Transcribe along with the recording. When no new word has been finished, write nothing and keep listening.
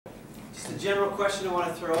Just a general question I want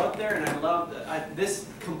to throw out there, and I love that this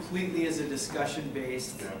completely is a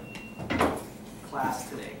discussion-based class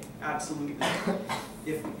today. Absolutely.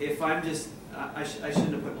 If I'm just, I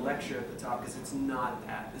shouldn't have put lecture at the top because it's not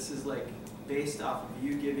that. This is like based off of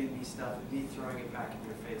you giving me stuff and me throwing it back in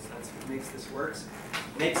your face. That's what makes this works.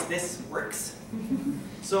 Makes this works.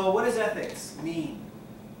 So what does ethics mean?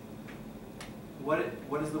 What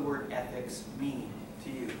does the word ethics mean to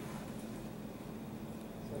you?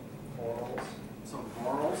 Morals. So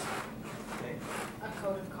morals. Okay. A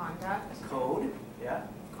code of conduct. Code. Yeah.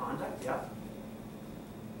 Conduct. Yeah.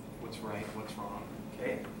 What's right, what's wrong.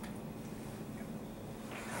 Okay.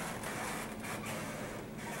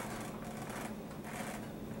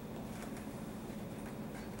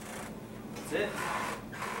 That's it.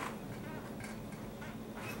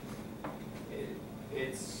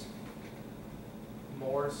 It's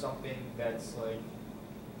more something that's like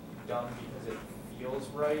done because it feels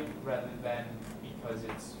right rather than because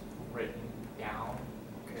it's written down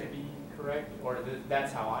to be correct, or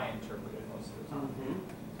that's how I interpret it most of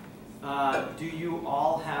the time. Do you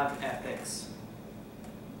all have ethics?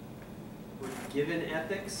 Were you given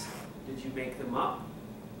ethics? Did you make them up?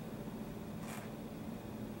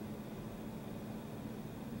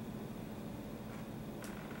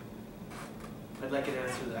 I'd like an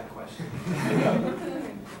answer to that question.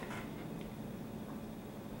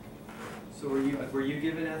 So were you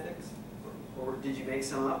given ethics? Or did you make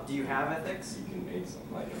some up? Do you have ethics? You can make some,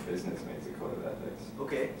 like a business makes a code of ethics.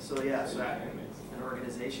 Okay, so yeah, so you can make some. an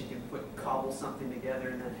organization can cobble something together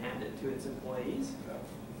and then hand it to its employees. Yeah.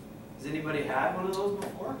 Has anybody had one of those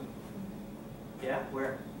before? Yeah,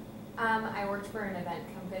 where? I worked for an event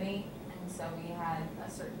company, and so we had a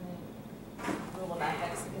certain rule of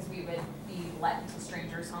ethics because we would be let into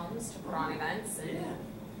strangers' homes to put on events, and Yeah.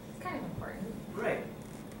 it's kind of important. Right.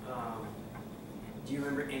 Do you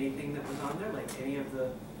remember anything that was on there? Like any of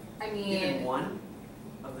the, I even mean, one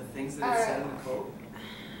of the things that it said in the code?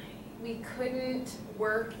 we couldn't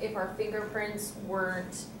work if our fingerprints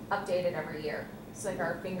weren't updated every year. So like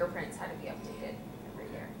our fingerprints had to be updated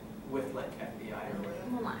every year. With like FBI or whatever?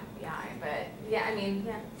 Well, not FBI, but yeah, I mean,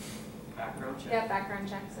 yeah. Background check? Yeah, background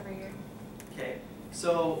checks every year. Okay,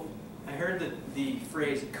 so I heard the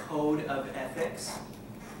phrase code of ethics.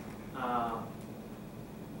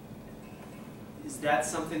 Is that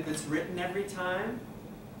something that's written every time?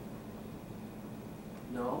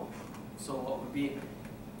 No? So what would be,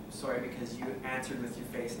 sorry because you answered with your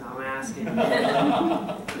face, now I'm asking.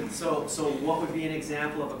 So what would be an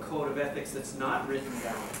example of a code of ethics that's not written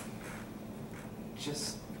down?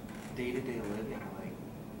 Just day-to-day living, like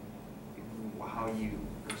how you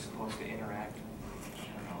are supposed to interact. I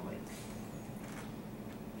don't know, like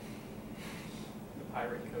The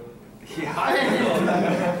pirate code. Yeah.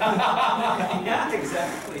 Yeah,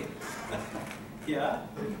 exactly. Yeah.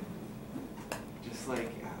 just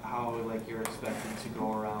like how like you're expected to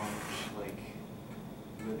go around like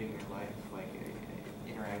living your life, like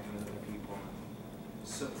interacting with other people.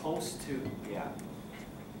 Supposed to. Yeah.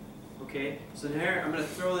 Okay, so here I'm going to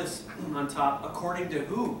throw this on top. According to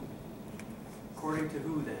who? According to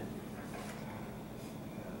who then?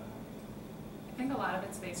 I think a lot of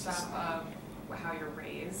it's based off of how you're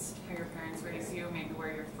raised, how your parents raise you, maybe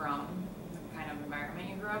where you're from, the kind of environment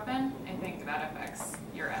you grew up in. I think that affects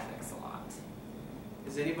your ethics a lot.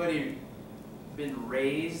 Has anybody been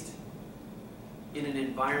raised in an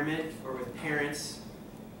environment or with parents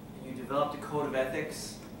and you developed a code of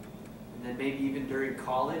ethics and then maybe even during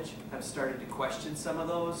college have started to question some of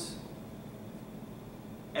those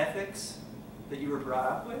ethics that you were brought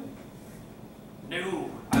up with? No.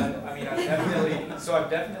 I mean, I've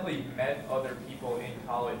definitely met other people in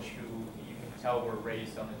college who you can tell were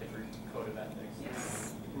raised on a different code of ethics.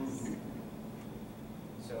 Yes. Mm-hmm.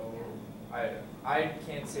 So I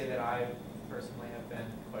can't say that I personally have been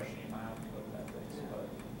questioning my own code of ethics, but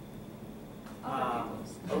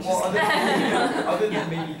other than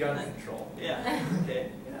maybe gun control. Yeah.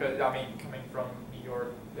 Okay. Because I mean, coming from New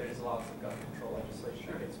York, there's lots of gun control legislation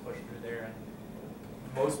that gets pushed through there, and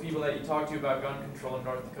most people that you talk to about gun control in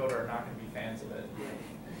North Dakota are not going to be fans of it.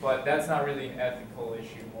 But that's not really an ethical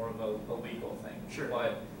issue, more of a legal thing. Sure.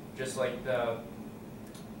 But just like the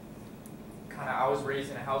kind of, I was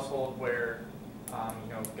raised in a household where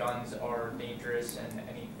guns are dangerous and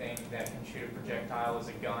anything that can shoot a projectile is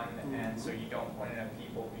a gun, and so you don't point it at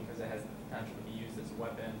people because it has the potential to be used as a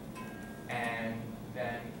weapon. And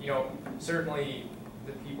then, certainly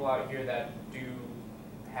the people out here that do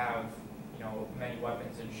have many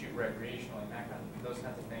weapons and shoot recreationally and those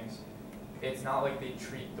kinds of things, it's not like they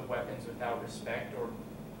treat the weapons without respect or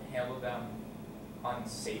handle them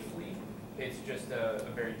unsafely. it's just a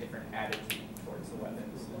very different attitude towards the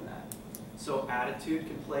weapons than that. So attitude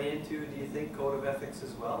can play into, do you think, code of ethics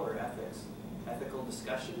as well, or ethics? Ethical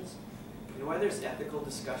discussions? You know why there's ethical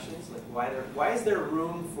discussions? Like why is there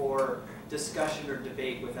room for discussion or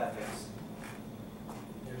debate with ethics?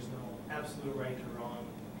 There's no absolute right or wrong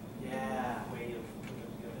Yeah. way of looking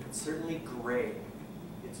at it. It's certainly gray.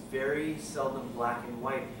 It's very seldom black and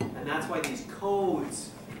white. And that's why these codes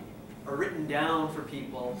are written down for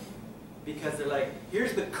people, because they're like,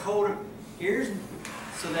 here's the code,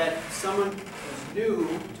 so that someone who's new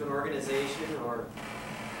to an organization or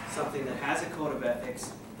something that has a code of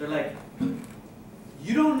ethics, they're like,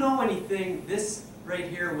 you don't know anything, this right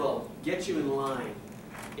here will get you in line.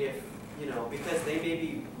 If, you know, because they may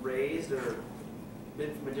be raised or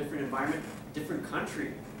been from a different environment, different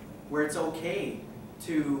country, where it's okay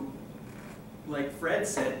to, like Fred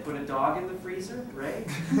said, put a dog in the freezer, right?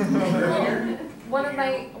 One of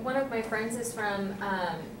my friends is from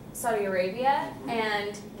Saudi Arabia,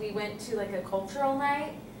 and we went to like a cultural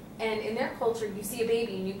night, and in their culture you see a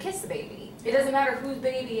baby and you kiss the baby. It doesn't matter whose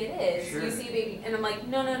baby it is. Sure. You see a baby, and I'm like,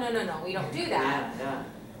 no, we don't do that. Yeah,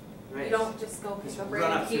 right. You don't just go pick Just a run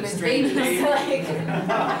random up to a human stranger baby. baby. Like,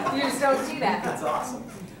 you just don't do that. That's awesome.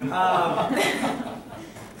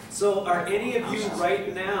 So are any of you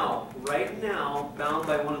right now, bound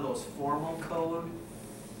by one of those formal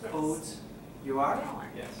codes? You are?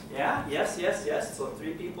 Yes. Yeah? Yes. So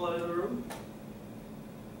 3 people out of the room?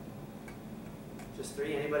 Just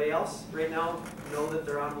 3? Anybody else right now know that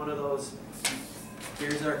they're on one of those,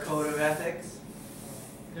 here's our code of ethics?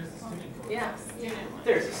 There's a student code. Yeah.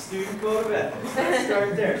 There's a student code of ethics. Let's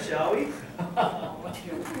start there, shall we? All right.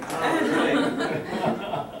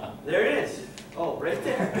 There it is. Oh, right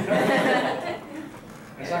there.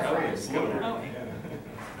 It's not free, it's coming.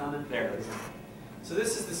 There it is. So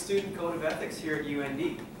this is the student code of ethics here at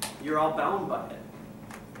UND. You're all bound by it.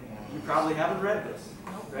 You probably haven't read this,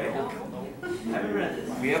 right? Haven't read this.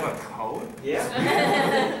 We have a code? Yeah.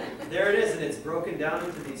 There it is, and it's broken down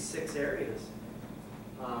into these 6 areas.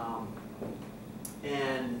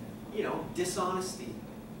 And, you know, dishonesty.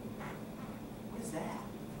 What is that?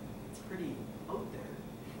 It's pretty out there.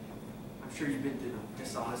 I'm sure you've been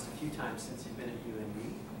dishonest a few times since you've been at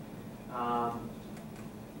UND.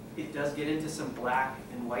 It does get into some black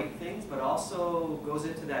and white things, but also goes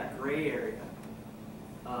into that gray area.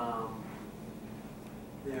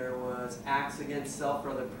 There was acts against self or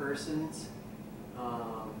other persons. We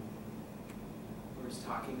were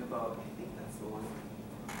talking about, I think that's the one.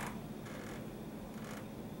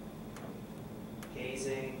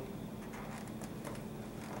 Hazing,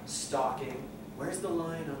 stalking. Where's the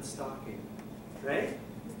line on stalking? Right?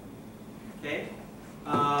 Okay.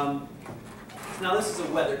 Now this is a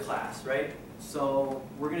weather class, right? So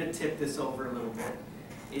we're going to tip this over a little bit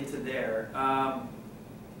into there.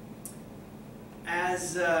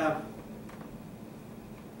 As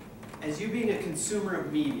you being a consumer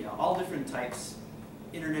of media, all different types,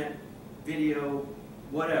 internet, video,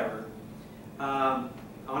 whatever, I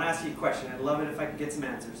want to ask you a question. I'd love it if I could get some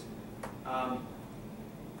answers.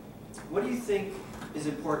 What do you think is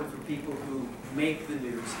important for people who make the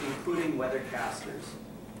news, including weathercasters,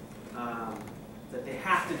 that they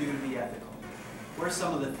have to do to be ethical? What are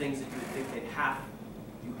some of the things that you would think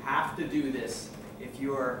you have to do this if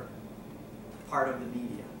you're part of the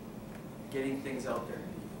media, getting things out there?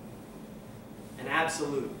 An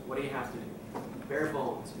absolute, what do you have to do? Bare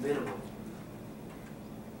bones, minimum.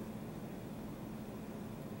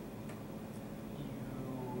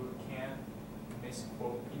 You can't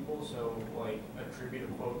misquote people, so like attribute a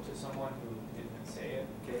quote to someone who didn't say it.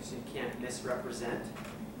 Okay, so you can't misrepresent.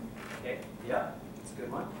 Okay, yeah, that's a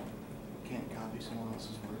good one. Can't copy someone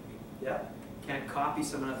else's work. Yeah, can't copy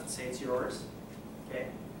someone else and say it's yours. Okay,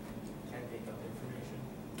 Can't make up information.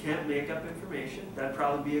 can't make up information. That'd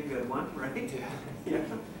probably be a good one, right? Yeah.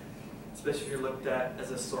 Especially if you're looked at as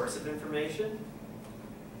a source of information.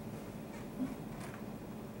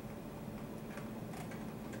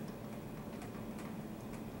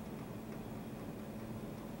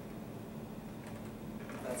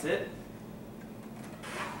 That's it. You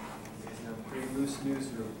guys have a pretty loose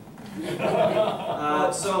newsroom.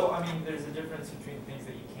 So I mean, there's a difference between things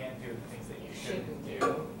that you can't do and things that you shouldn't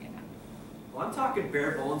do. Well, I'm talking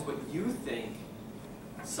bare bones what you think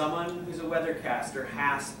someone who's a weathercaster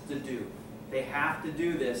has to do. They have to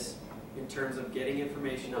do this in terms of getting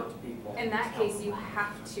information out to people. In that case, you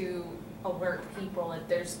have to alert people if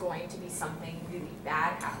there's going to be something really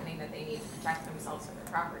bad happening that they need to protect themselves or their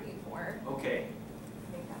property for. Okay,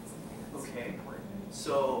 I think that's something that's Okay. important.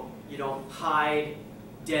 so you don't hide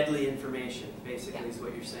deadly information, basically, is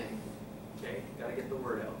what you're saying. Okay, gotta get the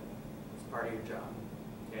word out. part of your job.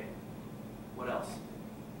 Okay. What else?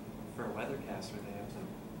 For a weathercaster, they have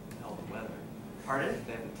to tell the weather. Pardon?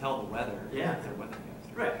 They have to tell the weather. Yeah. If they're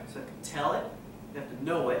weathercaster. Right. So tell it. You have to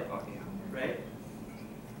know it. Oh yeah. Right.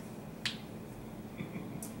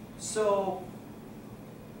 So,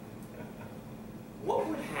 what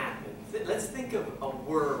would happen? Let's think of a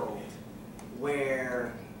world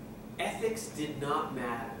where ethics did not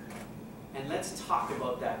matter. And let's talk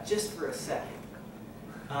about that just for a second.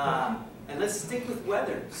 And let's stick with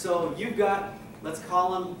weather. So you've got, let's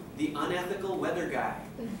call him the unethical weather guy.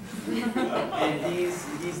 And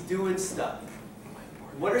he's doing stuff.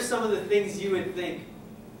 What are some of the things you would think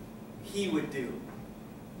he would do?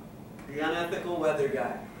 The unethical weather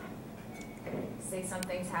guy. Say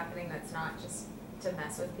something's happening that's not just to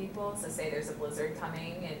mess with people. So say there's a blizzard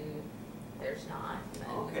coming and there's not. And then,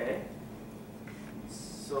 Okay.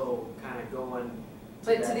 So kind of going.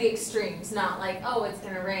 but to the extremes, not like, oh, it's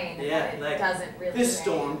gonna rain, and Yeah, then it like, doesn't really This rain.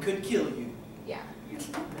 storm could kill you. Yeah.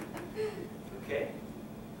 Okay.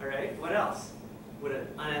 All right. What else would an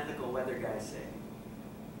unethical weather guy say?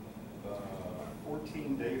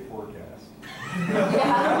 14-day forecast.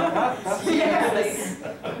 Yeah. Yes.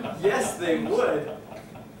 Yes, they would.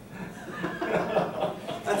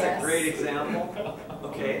 That's Yes. a great example.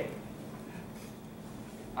 Okay.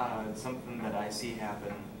 Something that I see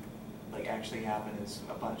happen, like actually happen, is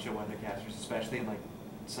a bunch of weathercasters, especially in like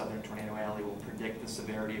southern Tornado Alley, will predict the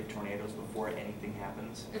severity of tornadoes before anything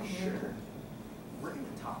happens. Sure. We're going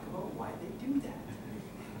to talk about why they do that.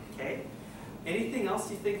 Okay. Anything else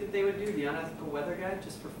you think that they would do? The unethical weather guy,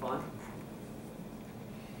 just for fun?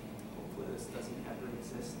 Hopefully this doesn't ever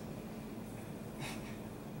exist.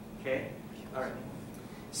 Okay. All right.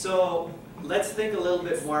 So let's think a little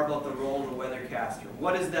bit more about the role of a weathercaster.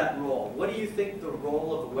 What is that role? What do you think the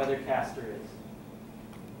role of a weathercaster is?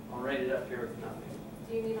 I'll write it up here with nothing.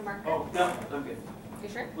 Do you need a marker? Oh, no, I'm good. You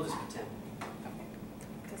sure? We'll just pretend.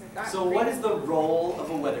 'Cause I've got So what is the role of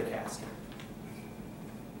a weathercaster?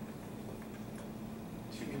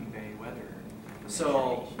 To convey weather.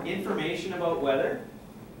 So information about weather.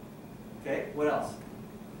 Okay, what else?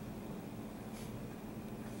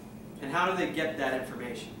 And how do they get that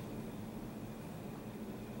information?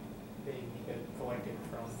 They get collected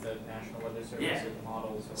from the National Weather Service Yeah. and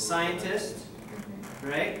models. Or Scientist, Mhm.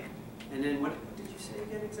 right? And then what did you say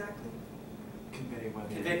again exactly? Convey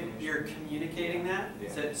weather. You're communicating that?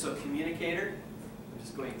 Yeah. So communicator? I'm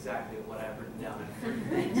just going exactly what I've written down in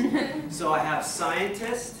 3 things. So I have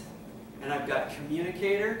scientist, and I've got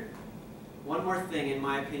communicator. One more thing, in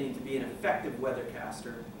my opinion, to be an effective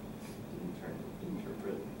weathercaster.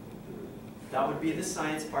 That would be the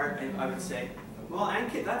science part, I would say. Well,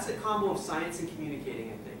 and that's a combo of science and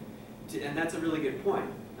communicating, I think. And that's a really good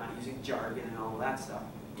point. Not using jargon and all of that stuff.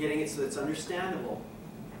 Getting it so it's understandable.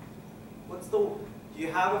 Do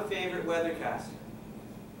you have a favorite weathercaster?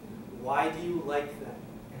 Why do you like them?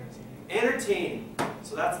 Entertaining.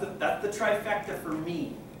 So that's the trifecta for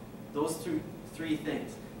me. Those three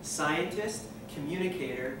things. Scientist,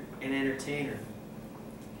 communicator, and entertainer.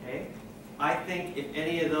 Okay? I think if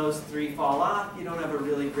any of those three fall off, you don't have a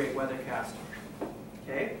really great weathercaster.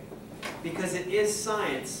 Okay? Because it is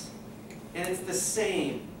science, and it's the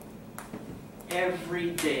same every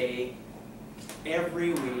day,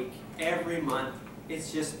 every week, every month.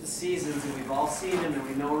 It's just the seasons, and we've all seen them, and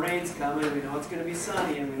we know rain's coming, and we know it's going to be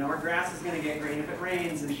sunny, and we know our grass is going to get green if it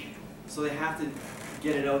rains, and so they have to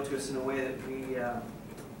get it out to us in a way that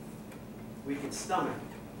we can stomach.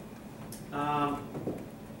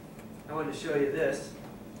 I wanted to show you this.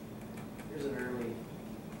 Here's an early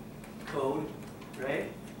code,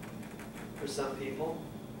 right? For some people.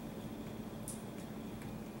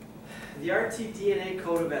 The RTDNA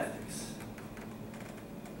Code of Ethics.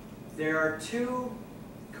 There are 2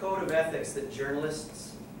 code of ethics that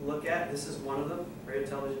journalists look at. This is one of them, Radio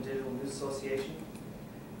Television Digital News Association.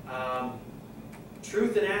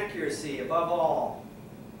 Truth and accuracy above all.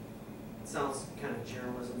 It sounds kind of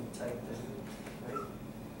journalism type thing, right?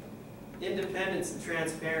 Independence and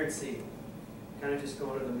transparency. Kind of just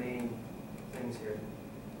going to the main things here.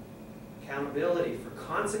 Accountability for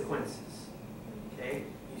consequences. Okay?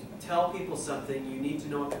 You tell people something, you need to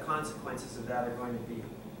know what the consequences of that are going to be.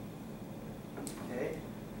 Okay?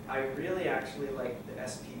 I really actually like the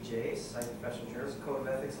SPJ, Society of Professional Journalists Code of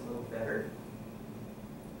Ethics, a little better.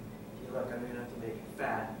 If you look, I'm going to have to make it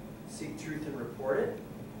fat. Seek truth and report it.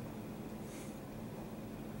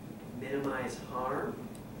 Minimize harm.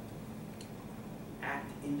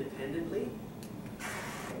 Act independently.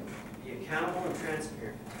 Be accountable and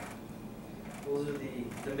transparent. Those are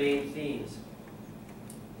the main themes.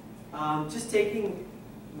 Just taking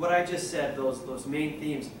what I just said, those main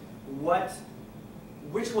themes,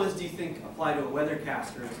 which ones do you think apply to a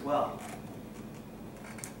weathercaster as well?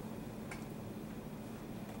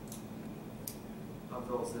 Of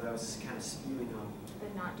those that I was kind of spewing on.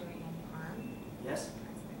 They're not doing any harm. Yes?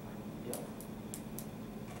 Yep.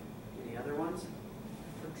 Any other ones?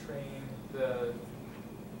 Portraying the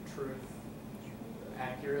truth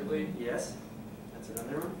accurately. Yes. That's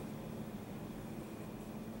another one.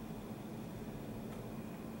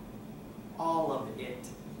 All of it.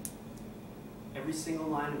 Every single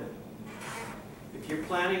line of it. If you're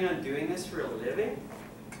planning on doing this for a living,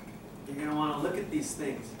 you're going to want to look at these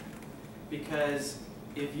things. Because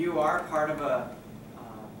if you are part of a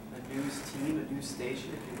news team, a news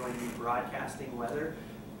station, if you're going to be broadcasting weather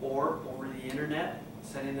or over the internet,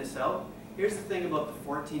 sending this out, here's the thing about the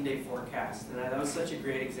 14-day forecast, and that was such a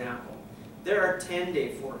great example. There are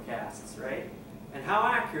 10-day forecasts, right? And how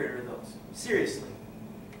accurate are those? Seriously.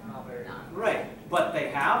 Not very. Right, but they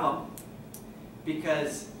have them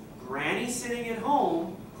because Granny sitting at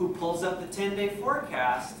home who pulls up the 10-day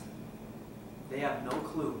forecast, they have no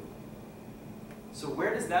clue. So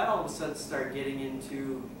where does that all of a sudden start getting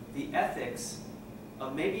into the ethics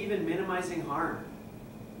of maybe even minimizing harm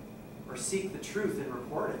or seek the truth and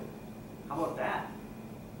report it? How about that?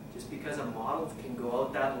 Just because a model can go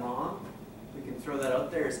out that long, we can throw that out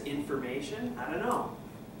there as information? I don't know.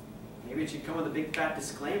 Maybe it should come with a big fat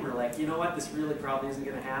disclaimer like, you know what, this really probably isn't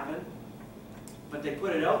going to happen. But they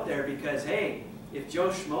put it out there because, hey, if Joe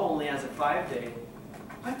Schmo only has a 5-day,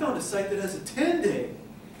 I found a site that has a 10-day.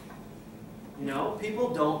 You know,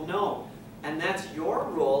 people don't know. And that's your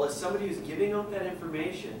role as somebody who's giving out that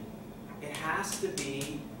information. It has to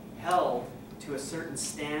be held to a certain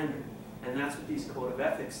standard. And that's what these code of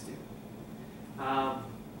ethics do.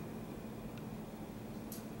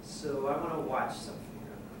 So I want to watch something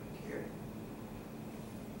real quick here.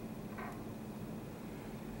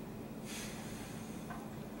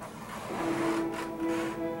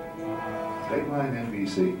 Dateline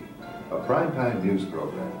NBC, a primetime news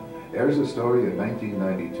program, airs a story in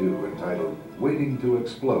 1992 entitled Waiting to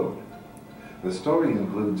Explode. The story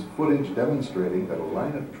includes footage demonstrating that a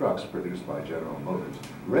line of trucks produced by General Motors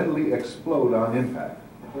readily explode on impact.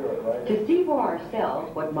 To see for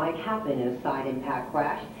ourselves what might happen in a side impact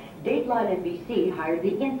crash, Dateline NBC hired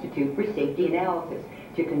the Institute for Safety Analysis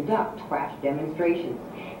to conduct crash demonstrations.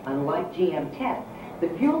 Unlike GM tests, the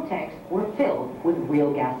fuel tanks were filled with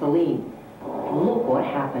real gasoline. Look what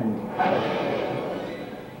happened.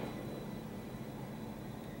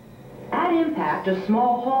 At impact, a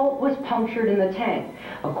small hole was punctured in the tank.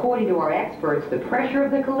 According to our experts, the pressure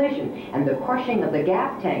of the collision and the crushing of the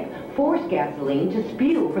gas tank forced gasoline to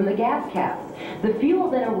spew from the gas cap. The fuel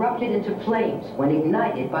then erupted into flames when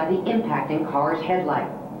ignited by the impacting car's headlight.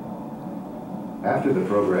 After the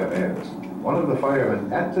program ends, one of the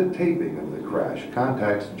firemen at the taping of the crash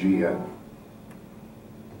contacts GM.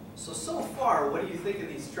 So far, what do you think of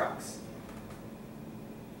these trucks?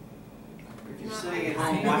 If you're sitting at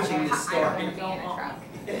home watching this story, I don't want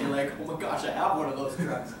to be in a truck. and you're like, oh my gosh, I have one of those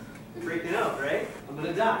trucks. Freaking out, right? I'm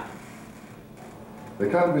gonna die. The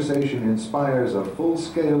conversation inspires a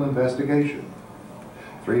full-scale investigation.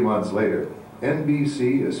 3 months later,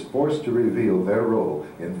 NBC is forced to reveal their role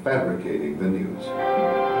in fabricating the news.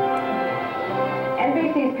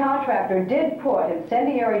 NBC's contractor did put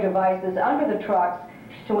incendiary devices under the trucks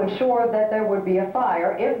to ensure that there would be a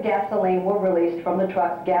fire if gasoline were released from the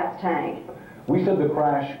truck's gas tank. We said the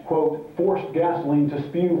crash, quote, forced gasoline to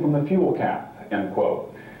spew from the fuel cap, end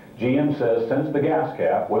quote. GM says since the gas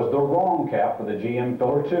cap was the wrong cap for the GM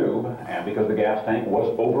filler tube, and because the gas tank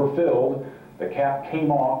was overfilled, the cap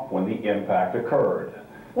came off when the impact occurred.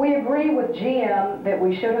 We agree with GM that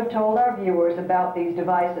we should have told our viewers about these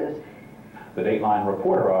devices. The Dateline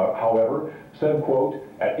reporter, however, said, quote,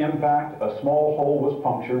 at impact, a small hole was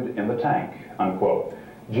punctured in the tank, unquote.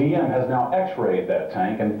 GM has now x-rayed that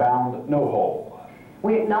tank and found no hole.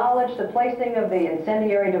 We acknowledge the placing of the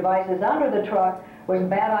incendiary devices under the truck was a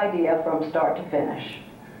bad idea from start to finish.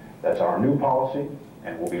 That's our new policy,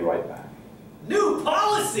 and we'll be right back. New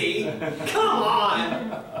policy? Come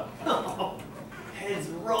on! Heads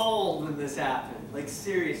rolled when this happened. Like,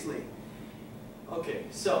 seriously. Okay,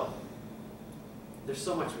 so, there's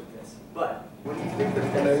so much with this, but when you think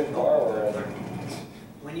of this,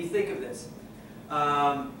 when you think of this,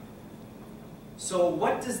 so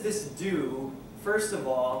what does this do? First of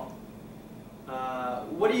all,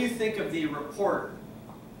 what do you think of the reporter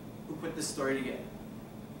who put this story together?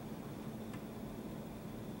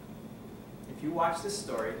 If you watch this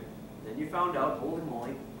story, then you found out, holy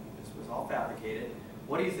moly, this was all fabricated,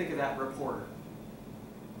 what do you think of that reporter?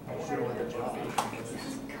 I'm sure what the job is.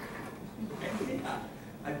 Yeah.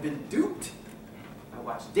 I've been duped. I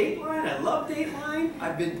watched Dateline, I love Dateline,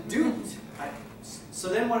 I've been duped. So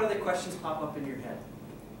then what other questions pop up in your head?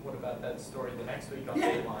 What about that story the next week on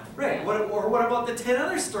Yeah, Dateline? right. Or what about the 10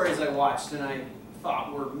 other stories I watched and I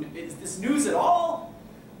thought, is this news at all?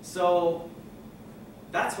 So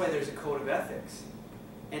that's why there's a code of ethics.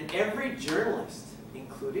 And every journalist,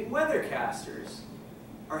 including weathercasters,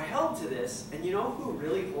 are held to this. And you know who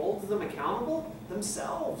really holds them accountable?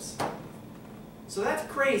 Themselves. So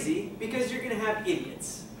that's crazy because you're going to have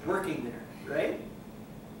idiots working there, right?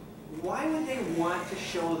 Why would they want to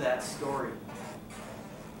show that story?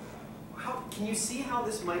 Can you see how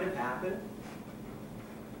this might have happened?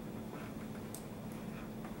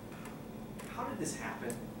 How did this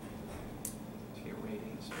happen? To get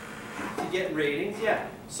ratings. To get ratings, yeah.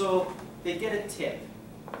 So they get a tip.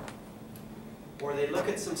 Or they look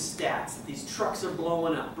at some stats that these trucks are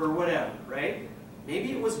blowing up or whatever, right?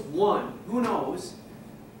 Maybe it was one, who knows?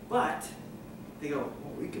 But they go,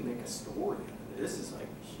 well, we can make a story. This is like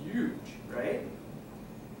huge, right?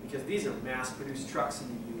 Because these are mass-produced trucks in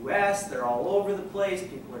the US, they're all over the place,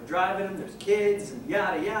 people are driving them, there's kids, and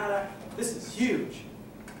yada yada. This is huge.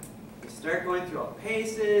 They start going through all the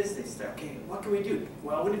paces, they start, okay, what can we do?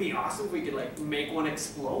 Well, wouldn't it be awesome if we could like make one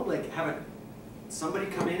explode? Like have somebody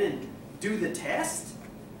come in and do the test?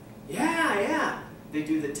 Yeah. They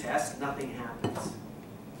do the test, nothing happens.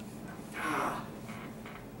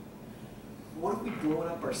 What if we blow it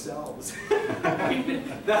up ourselves?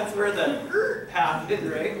 That's where the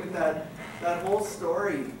happened, right? With that whole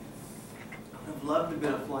story. I'd love to have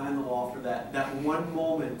been a fly on the wall for that one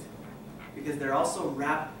moment. Because they're also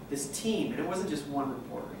wrapped, this team, and it wasn't just one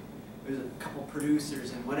reporter. There was a couple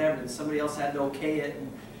producers and whatever, and somebody else had to okay it,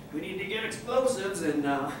 and we need to get explosives, and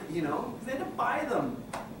you know, they had to buy them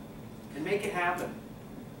and make it happen.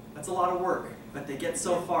 That's a lot of work, but they get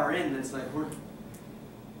so far in that it's like,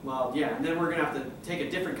 well, yeah, and then we're going to have to take a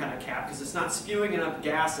different kind of cap because it's not spewing enough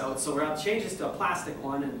gas out, so we're going to change this to a plastic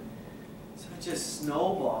one, and so it just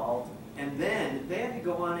snowballed, and then they had to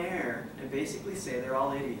go on air and basically say they're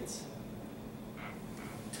all idiots.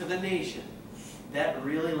 To the nation that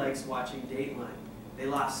really likes watching Dateline. They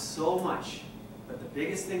lost so much, but the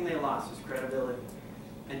biggest thing they lost was credibility.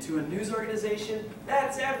 And to a news organization,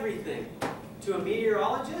 that's everything. To a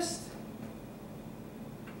meteorologist,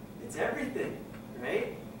 it's everything,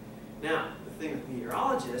 right? Now, the thing with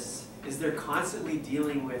meteorologists is they're constantly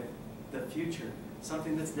dealing with the future,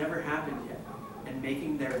 something that's never happened yet, and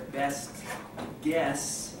making their best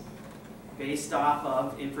guess based off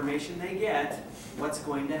of information they get, what's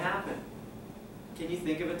going to happen. Can you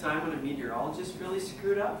think of a time when a meteorologist really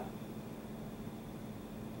screwed up?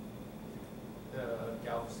 The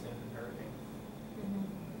Galveston hurricane.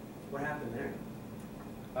 What happened there?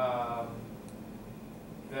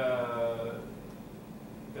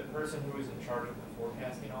 The person who was in charge of the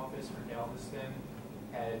forecasting office for Galveston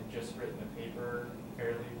had just written a paper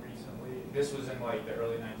fairly recently. This was in like the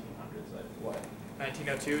early 1900s, like what?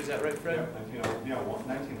 1902, is that right, Fred? Yeah,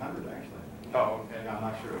 1900 actually. Oh, okay. Yeah, I'm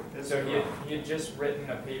not sure. So he had just written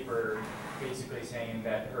a paper basically saying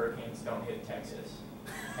that hurricanes don't hit Texas.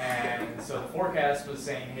 And so the forecast was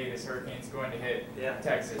saying, hey, this hurricane's going to hit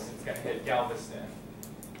Texas, it's going to hit Galveston.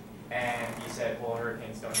 And he said, well,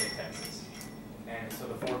 hurricanes don't hit Texas. And so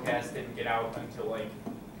the forecast didn't get out until like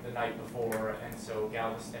the night before, and so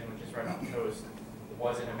Galveston, which is right on the coast,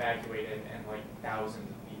 wasn't evacuated, and like thousands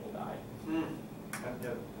of people died.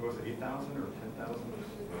 Was it 8,000 or 10,000?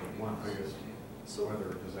 One of the biggest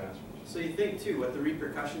weather disasters. So you think too, what the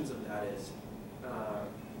repercussions of that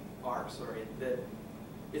that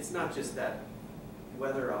it's not just that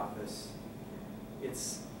weather office,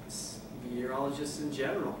 it's meteorologists in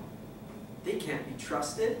general. They can't be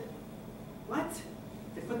trusted. What?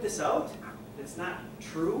 They put this out? It's not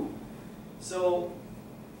true? So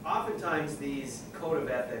oftentimes these code of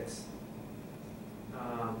ethics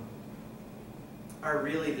are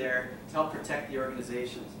really there to help protect the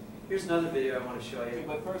organizations. Here's another video I want to show you.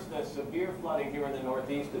 But first, the severe flooding here in the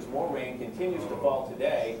Northeast as more rain continues to fall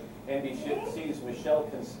today. NBC's Michelle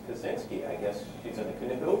Kaczynski, I guess she's in the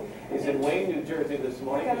canoe, is in Wayne, New Jersey this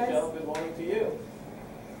morning. Hi, Michelle, good morning to you.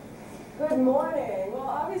 Good morning. Well,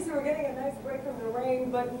 obviously we're getting a nice break from the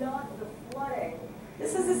rain, but not the flooding.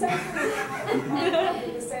 This is essentially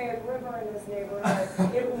the Sayre River in this neighborhood.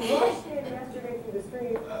 It rushed in yesterday through the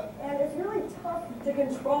street, and it's really tough to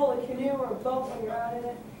control a canoe or a boat when you're out in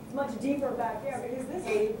it. It's much deeper back there because this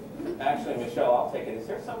is... Actually, Michelle, I'll take it. Is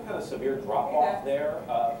there some kind of severe drop-off there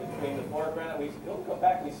between the foreground? We'll go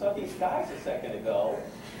back. We saw these guys a second ago.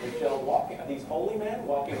 Michelle, walking. Are these holy men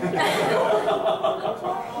walking around? What's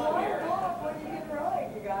going on here? When you get right,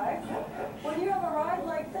 you guys. When you have a ride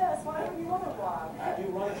like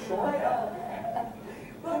shortcut.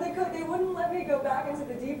 Well, they wouldn't let me go back into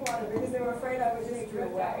the deep water because they were afraid I would just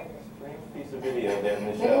drift out. Strange piece of video there,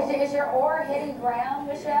 Michelle. Is your oar hitting ground,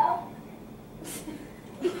 Michelle?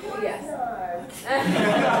 Yes.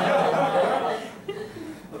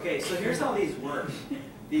 Okay, so here's how these work,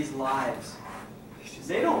 these lives.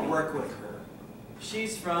 They don't work with her.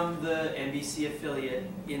 She's from the NBC affiliate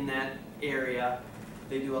in that area.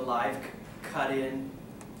 They do a live cut-in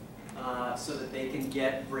so that they can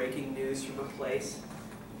get breaking news from a place.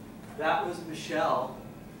 That was Michelle,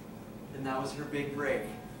 and that was her big break.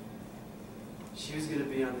 She was going to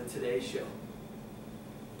be on the Today Show.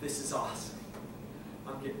 This is awesome.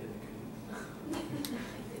 I'm getting in the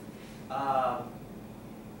good.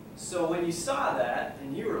 So when you saw that,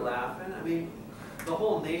 and you were laughing, I mean, the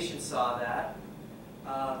whole nation saw that.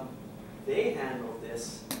 They handled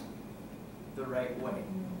this the right way.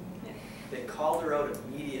 They called her out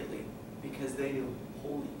immediately because they knew,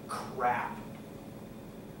 holy crap.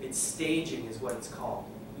 It's staging is what it's called.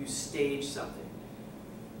 You stage something.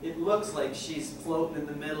 It looks like she's floating in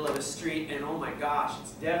the middle of a street and oh my gosh,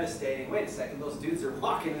 it's devastating. Wait a second, those dudes are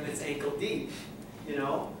walking and it's ankle deep, you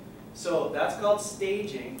know? So that's called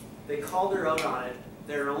staging. They called her out on it,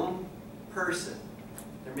 their own person.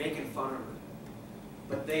 They're making fun of her.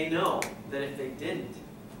 But they know that if they didn't,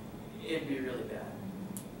 it'd be really bad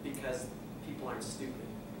because people aren't stupid,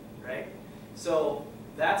 right? So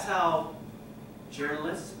that's how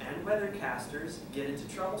journalists and weathercasters get into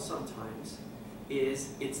trouble sometimes.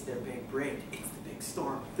 It's their big break. It's the big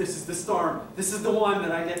storm. This is the storm. This is the one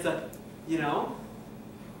that I get to, you know,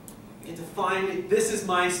 I get to finally, this is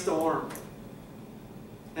my storm.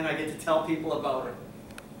 And I get to tell people about it.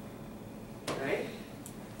 Right?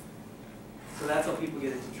 So that's how people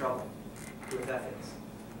get into trouble with ethics.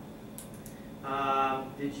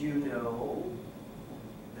 Did you know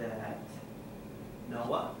that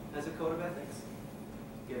Noah has a code of ethics?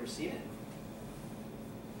 You ever seen it?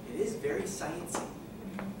 It is very sciencey.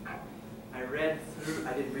 I read through,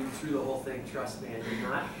 I didn't read through the whole thing, trust me, I did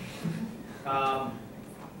not.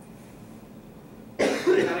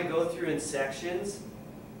 They kind of go through in sections,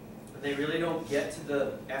 and they really don't get to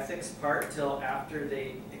the ethics part till after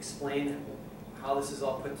they explain how this is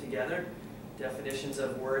all put together, definitions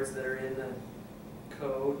of words that are in the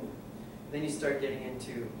code. Then you start getting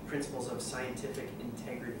into principles of scientific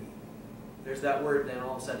integrity. There's that word then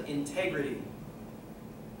all of a sudden, integrity.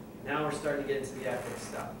 Now we're starting to get into the ethics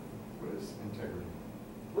stuff. What is integrity?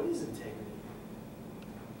 What is integrity?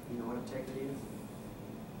 You know what integrity is?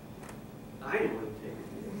 I know what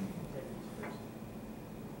integrity is.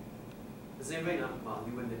 Does anybody not? Well,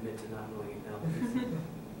 you wouldn't admit to not knowing it now.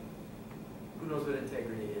 Who knows what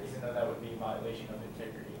integrity is? Even though that would be a violation of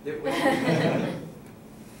integrity. It would.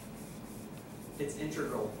 It's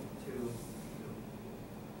integral to.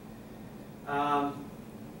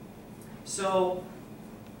 So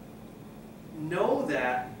know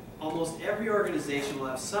that almost every organization will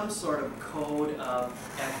have some sort of code of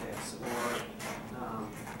ethics, or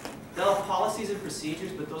they'll have policies and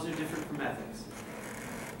procedures, but those are different from ethics.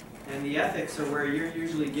 And the ethics are where you're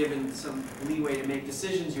usually given some leeway to make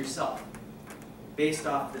decisions yourself based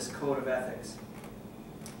off this code of ethics.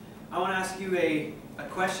 I want to ask you a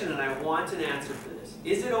question, and I want an answer for this.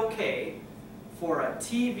 Is it okay for a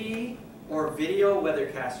TV or video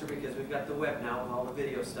weathercaster, because we've got the web now with all the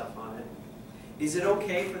video stuff on it, is it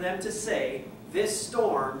okay for them to say, this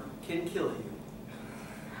storm can kill you?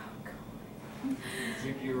 Oh, God.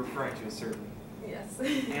 You're referring to a certain... Yes.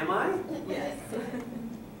 Am I? Yes.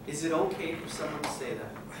 Is it okay for someone to say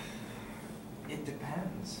that? It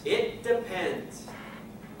depends. It depends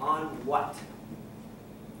on what?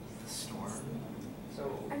 The storm. So,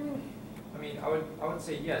 I mean, I would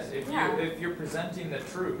say yes. If you're presenting the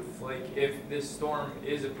truth, like if this storm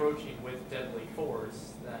is approaching with deadly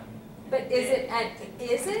force, then. But is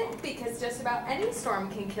it? Because just about any storm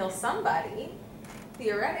can kill somebody.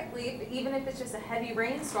 Theoretically, even if it's just a heavy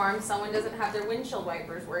rainstorm, someone doesn't have their windshield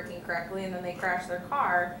wipers working correctly, and then they crash their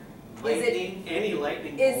car. Lightning, any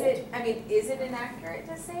lightning bolt. Is it inaccurate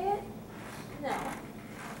to say it? No.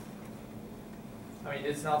 I mean,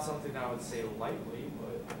 it's not something I would say lightly,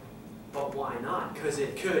 but. But why not? Because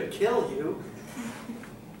it could kill you.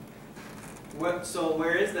 So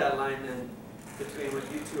where is that line then between what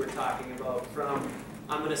you two are talking about from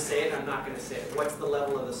I'm going to say it, I'm not going to say it? What's the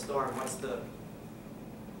level of the storm? What's the...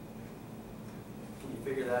 Can you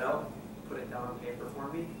figure that out? Put it down on paper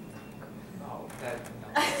for me? No,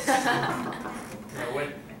 no.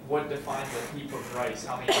 What defines a heap of rice?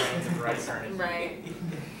 How many grains of rice are in it? Right.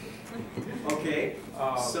 Okay.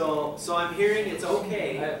 So I'm hearing it's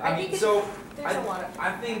okay. I think so. There's a lot of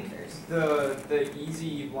I think factors. the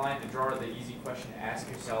easy line to draw, or the easy question to ask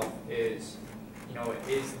yourself is, you know,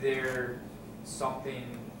 is there something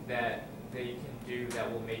that they can do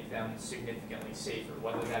that will make them significantly safer?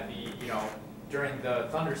 Whether that be, you know, during the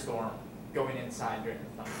thunderstorm, going inside during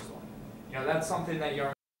the thunderstorm. You know, that's something that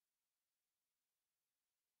you're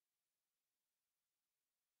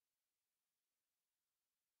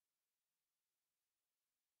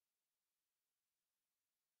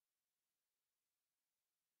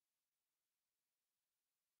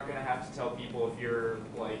going to have to tell people if you're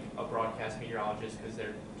like a broadcast meteorologist, because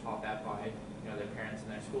they're taught that by, you know, their parents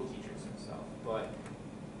and their school teachers and stuff. But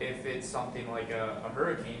if it's something like a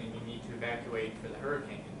hurricane and you need to evacuate for the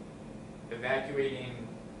hurricane, evacuating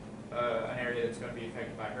an area that's going to be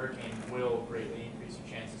affected by a hurricane will greatly increase your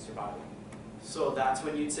chance of survival. So that's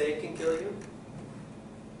when you'd say it can kill you?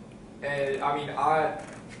 And I mean,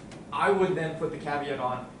 I would then put the caveat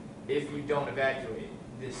on, if you don't evacuate,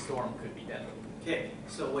 this storm could be deadly. Okay,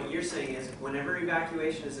 so what you're saying is whenever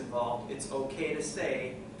evacuation is involved, it's okay to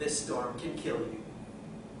say this storm can kill you.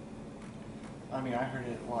 I mean, I heard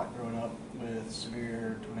it a lot growing up with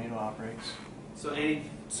severe tornado outbreaks. So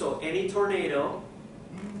any tornado,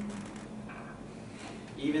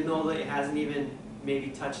 even though it hasn't even maybe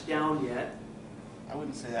touched down yet, I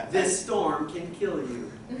wouldn't say that. this storm can kill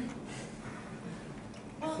you.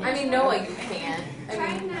 I mean, Noah, you can. I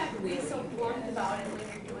Trying mean, not to be so blunt about it when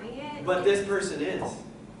you're doing it. But this person is.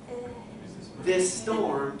 This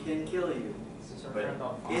storm can kill you. But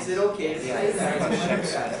is it okay to say that?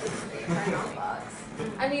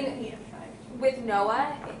 I mean, with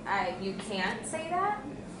Noah, you can't say that.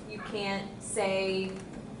 You can't say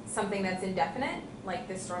something that's indefinite, like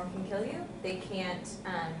this storm can kill you. They can't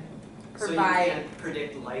provide. So you can't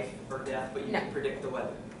predict life or death, but you can predict the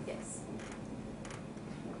weather. Yes.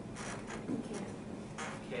 You can.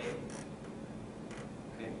 Okay.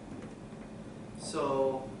 Okay.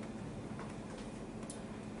 So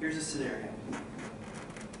here's a scenario.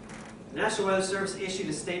 The National Weather Service issued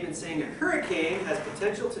a statement saying a hurricane has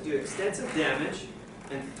potential to do extensive damage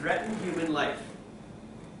and threaten human life.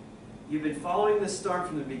 You've been following this storm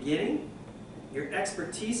from the beginning. Your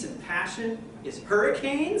expertise and passion is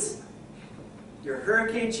hurricanes. Your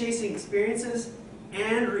hurricane chasing experiences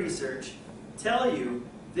and research tell you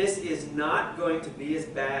this is not going to be as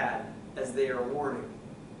bad as they are warning.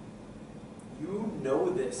 You know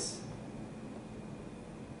this.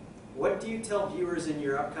 What do you tell viewers in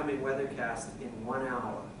your upcoming weathercast in 1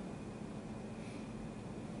 hour?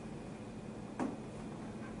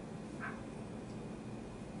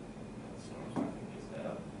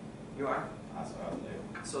 You are? That's what I would do.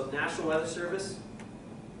 So the National Weather Service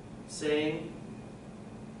saying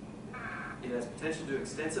it has potential to do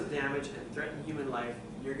extensive damage and threaten human life.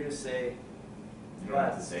 You're going to say, you don't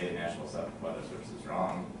have to say the National Weather Service is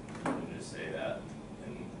wrong. You can just say that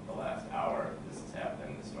in the last hour this has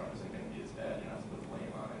happened, the storm isn't going to be as bad. You're not supposed to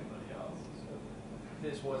blame on anybody else. So.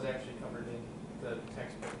 This was actually covered in the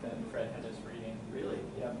textbook that Fred had us reading. Really?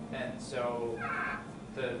 Yep. And so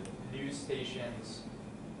the news stations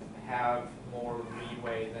have more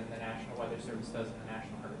leeway than the National Weather Service does in the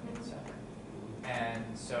National Hurricane Center. And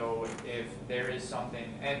so if there is something,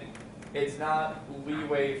 and it's not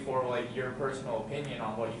leeway for like your personal opinion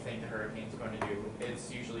on what you think the hurricane's going to do.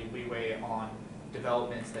 It's usually leeway on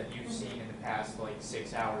developments that you've seen in the past like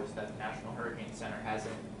 6 hours that the National Hurricane Center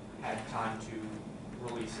hasn't had time to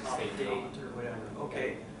release a statement on. Or whatever.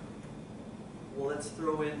 Okay. Well, let's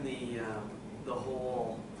throw in the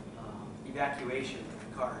whole evacuation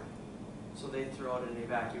card. So they throw out an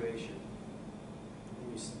evacuation.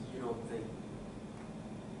 And you don't think,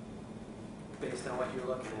 based on what you're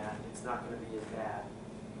looking at, it's not going to be as bad.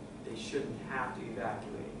 They shouldn't have to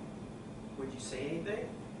evacuate. Would you say anything?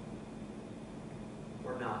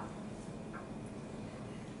 Or not?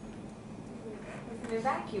 With an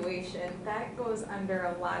evacuation, that goes under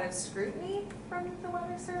a lot of scrutiny from the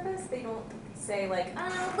Weather Service. They don't say like,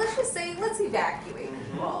 let's just say, let's evacuate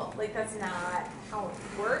people. Like that's not how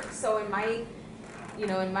it works. So in my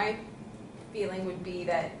feeling would be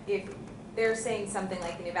that if they're saying something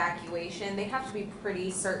like an evacuation, they have to be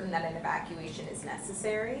pretty certain that an evacuation is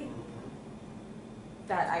necessary.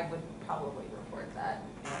 That I would probably report that.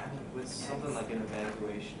 Yeah, I mean, with something like an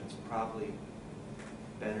evacuation, it's probably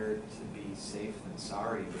better to be safe than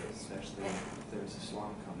sorry, especially if there's a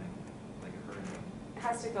storm coming, like a hurricane. It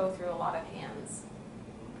has to go through a lot of hands.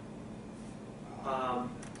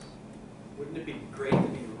 Wouldn't it be great to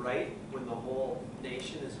be right when the whole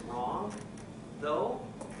nation is wrong, though,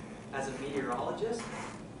 as a meteorologist?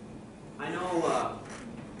 I know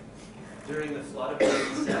during the flood of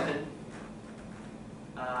 '97,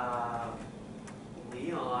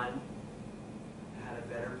 Leon had a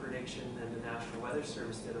better prediction than the National Weather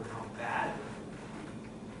Service did on how bad it would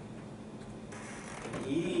be. And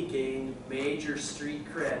he gained major street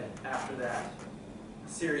cred after that.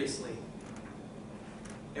 Seriously.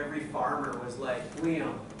 Every farmer was like,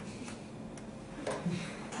 Leon.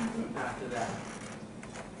 After that.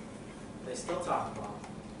 They still talk about him.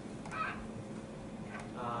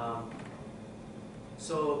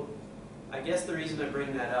 So I guess the reason I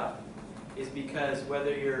bring that up is because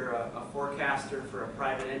whether you're a forecaster for a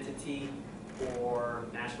private entity or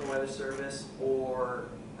National Weather Service or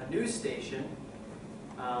a news station,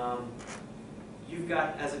 you've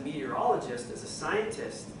got, as a meteorologist, as a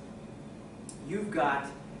scientist, you've got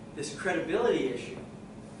this credibility issue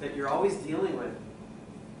that you're always dealing with.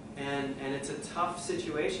 And it's a tough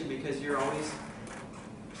situation because you're always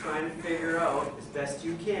trying to figure out as best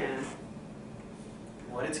you can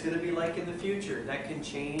what it's going to be like in the future. That can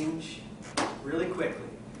change really quickly.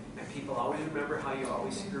 And people always remember how you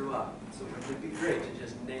always screw up. So it would be great to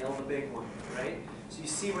just nail the big one, right? So you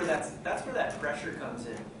see where that's where that pressure comes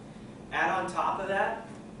in. Add on top of that,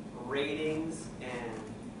 ratings and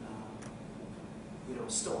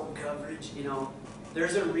storm coverage.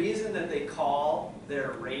 There's a reason that they call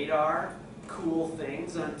their radar cool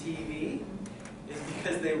things on TV, is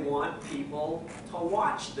because they want people to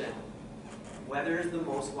watch them. Weather is the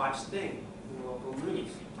most watched thing in local news.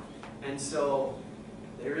 And so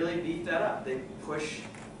they really beat that up. They push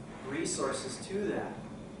resources to that.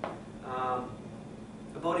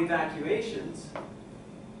 About evacuations,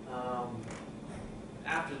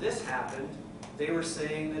 after this happened, they were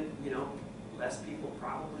saying that, less people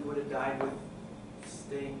probably would have died with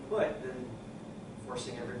staying put than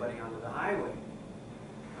forcing everybody onto the highway.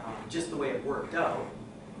 Just the way it worked out,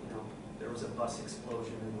 there was a bus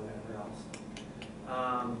explosion and whatever else.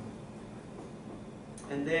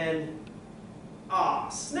 And then,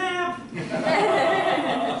 snap!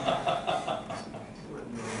 What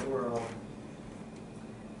in the world?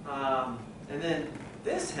 And then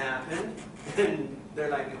this happened, and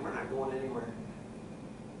they're like, we're not going anywhere.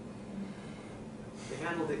 They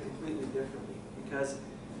handled it completely differently because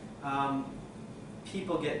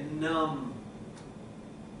people get numb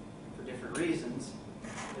for different reasons.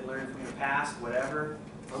 They learn from the past, whatever.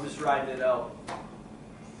 I'm just riding it out.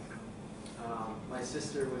 My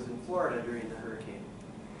sister was in Florida during the hurricane,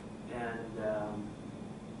 and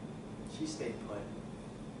she stayed put.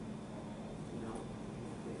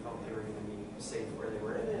 They felt they were going to be safe where they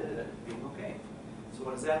were, and it ended up being okay. So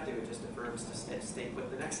what does that do? It just affirms to stay put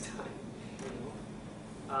the next time.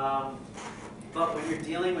 But when you're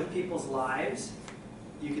dealing with people's lives,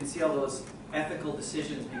 you can see how those ethical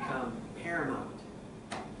decisions become paramount.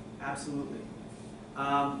 Absolutely.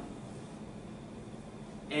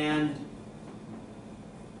 And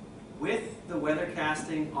with the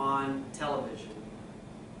weathercasting on television,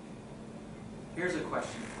 here's a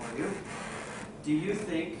question for you. Do you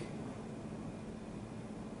think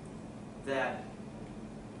that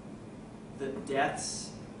the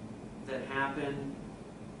deaths that happen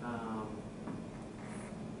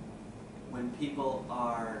when people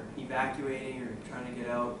are evacuating or trying to get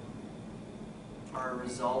out are a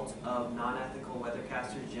result of non-ethical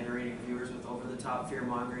weathercasters generating viewers with over-the-top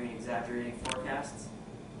fear-mongering and exaggerating forecasts?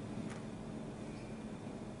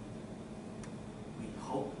 We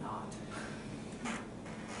hope not.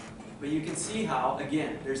 But you can see how,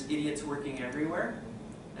 again, there's idiots working everywhere,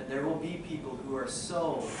 and there will be people who are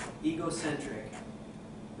so egocentric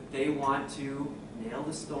that they want to nail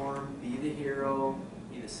the storm, be the hero,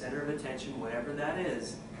 be the center of attention, whatever that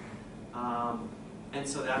is. And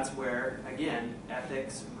so that's where, again,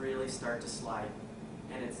 ethics really start to slide.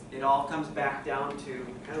 And it all comes back down to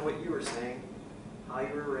kind of what you were saying, how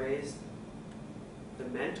you were raised, the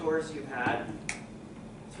mentors you've had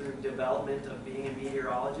through development of being a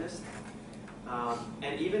meteorologist,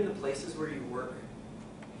 and even the places where you work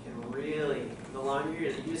can really, the longer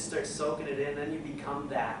you just start soaking it in, then you become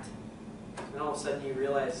that. And all of a sudden you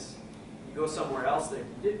realize, you go somewhere else there,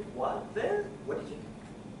 you did what there? What did you do?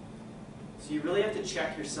 So you really have to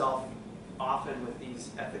check yourself often with these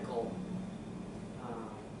ethical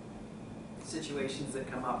situations that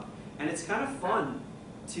come up. And it's kind of fun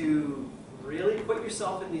to really put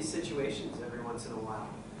yourself in these situations every once in a while.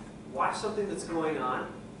 Watch something that's going on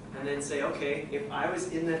and then say, okay, if I was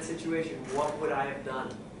in that situation, what would I have done?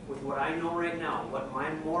 With what I know right now, what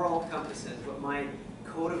my moral compass is, what my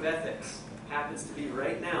code of ethics happens to be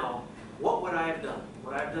right now, what would I have done?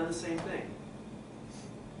 Would I have done the same thing?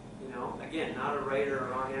 Again, not a right or a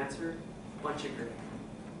wrong answer, bunch of gray.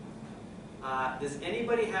 Does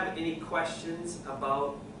anybody have any questions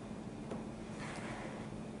about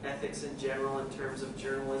ethics in general in terms of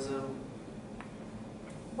journalism.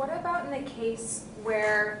 What about in the case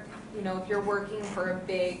where, you know, if you're working for a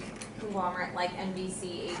big conglomerate like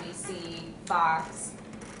NBC, ABC, Fox,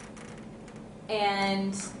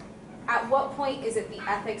 and at what point is it the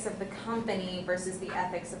ethics of the company versus the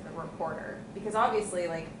ethics of the reporter? Because obviously,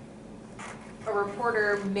 like, a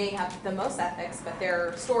reporter may have the most ethics, but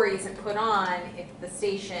their story isn't put on if the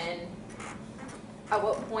station. At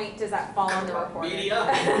what point does that fall on the reporter? Media.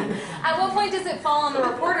 At what point does it fall on the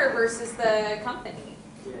reporter versus the company?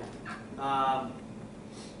 Yeah.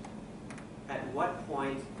 At what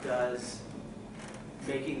point does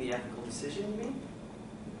making the ethical decision, you mean?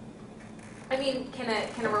 I mean, can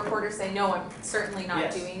a reporter say, no, I'm certainly not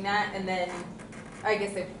Yes. doing that, and then I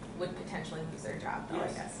guess they would potentially lose their job, though,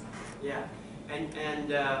 Yes. I guess. Yeah.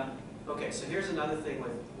 And okay, so here's another thing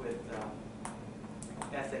with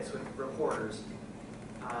ethics with reporters,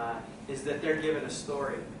 is that they're given a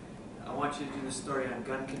story. I want you to do the story on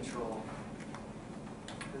gun control.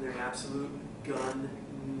 And they're an absolute gun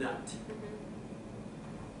nut.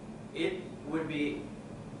 It would be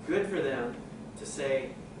good for them to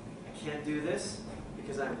say, I can't do this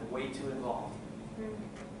because I'm way too involved.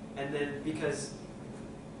 And then because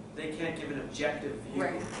they can't give an objective view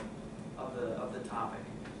Right. of the topic.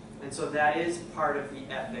 And so that is part of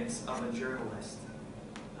the ethics of a journalist.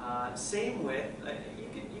 Same with, you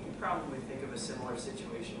could probably think of a similar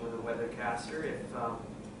situation with a weathercaster if, I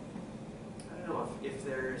don't know, if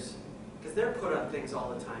there's, because they're put on things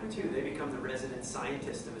all the time too. They become the resident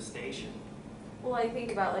scientist of a station. Well, I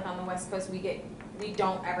think about, like, on the West Coast, we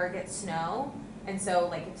don't ever get snow, and so,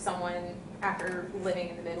 like, if someone, after living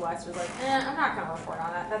in the Midwest, was like, I'm not going to report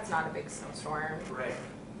on that, that's not a big snowstorm. Right.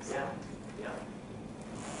 Yeah. Yeah.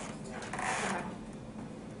 Okay.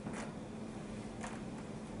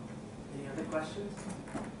 Any other questions?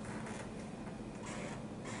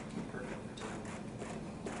 Perfect for time.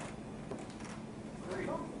 Great.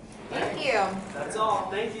 Thank you. That's all.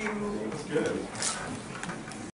 Thank you. That's good.